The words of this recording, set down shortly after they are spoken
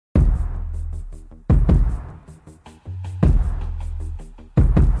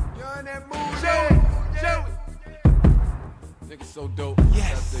Nigga so dope.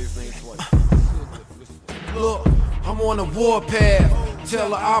 Yes. Look, I'm on a warpath. Tell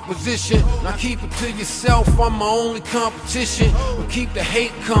the opposition, now keep it to yourself. I'm my only competition. But keep the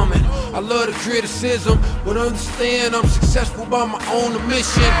hate coming. I love the criticism, but understand I'm successful by my own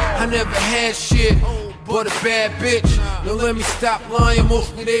admission. I never had shit but a bad bitch. Now let me stop lying,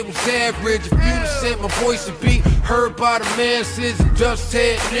 mostly they was average. If you'd have sent my voice to be heard by the masses, a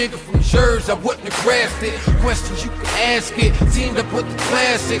dust-head nigga from Jersey, I wouldn't have grasped it. Questions you can ask it, teamed up with the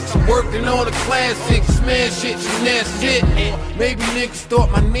classics. I'm working on the classics, smash it, and that's it. Maybe niggas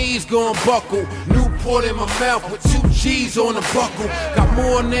thought my knees gon' buckle. Newport in my mouth with 2 G's on the buckle. Got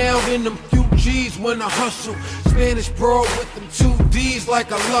more now than them few G's when I hustle. Spanish broad with them 2 D's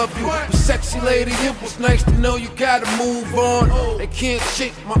like I love you. But sexy lady, it was nice to know you gotta move on. They can't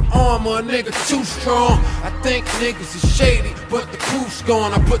shake my arm or a nigga too strong. I think niggas is shady, but the proof's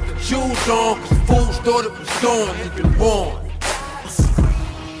gone. I put the jewels on, cause fools thought it was gone. It's been born.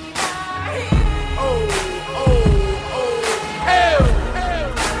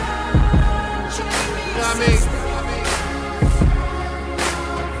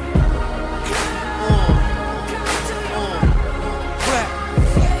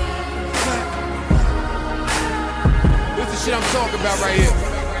 Shit I'm talking about right here.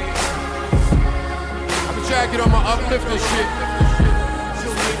 I been trying to get on my uplifting shit.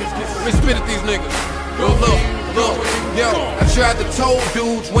 Let me spit at these niggas. Yo, look, yo, I tried to tell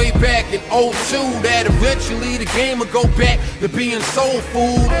dudes way back in 02 that eventually the game would go back to being soul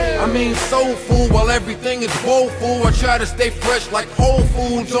food. I mean soul food while everything is woeful. I try to stay fresh like Whole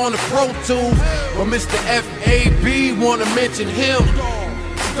Foods on the Pro Tools. But Mr. FAB wanna mention him.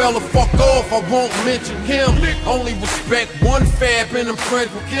 Fella, fuck off, I won't mention him. Only respect one fab and I'm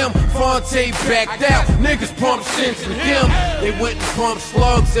friends with him. Fonte backed out, niggas pumped sense in him. They went and pumped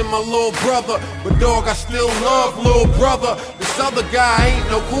slugs in my little brother. But dog, I still love little brother. This other guy ain't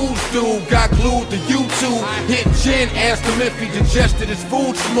no who's dude. Got glued to YouTube. Hit Jen, asked him if he digested his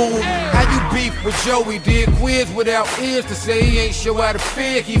food smooth. How you beef with Joey? Did quiz without ears to say he ain't show out of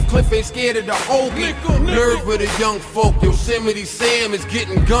fear. Heathcliff ain't scared of the hoagie. Nerve with the young folk. Yosemite Sam is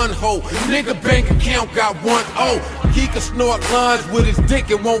getting gun-ho. Nigga bank account got 1-0. He can snort lines with his dick,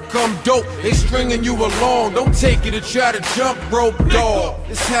 it won't come dope. They stringing you along, don't take it and try to jump rope, dog.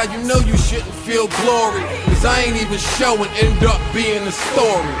 This how you know you shouldn't feel glory, cause I ain't even showing, end up being the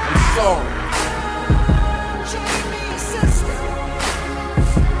story. I'm sorry.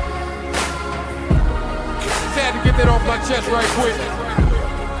 Just had to get that off my chest right quick.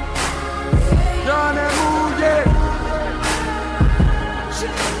 John, that move, yeah.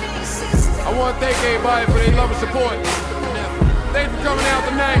 I want to thank everybody for their love and support. Thanks for coming out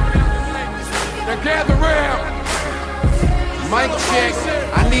tonight. Now gather round. Mic check,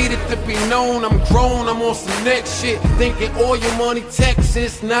 I need it to be known I'm grown, I'm on some next shit. Thinking all your money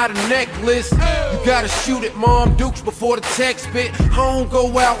Texas, not a necklace. You gotta shoot it, Mom Dukes, before the text bit. I don't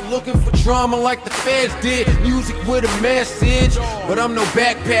go out looking for drama like the feds did. Music with a message, but I'm no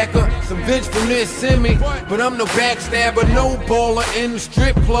backpacker. Some vengefulness in me, but I'm no backstabber. No baller in the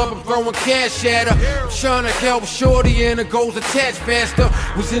strip club, I'm throwing cash at her. I'm trying to help shorty and her goals attached faster.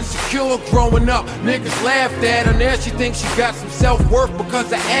 Was insecure growing up, niggas laughed at her. Now she thinks she got some self-worth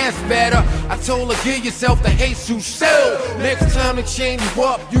because her ass fatter. I told her, give yourself the Jesus soul. Next time they chain you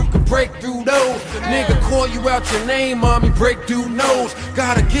up, you can break through those. Nigga call you out your name, mommy, break through nose.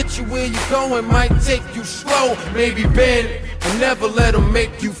 Gotta get you where you going, might take you slow. Maybe bend, and never let them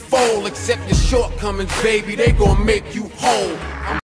make you fold. Accept your shortcomings, baby, they gon' make you whole.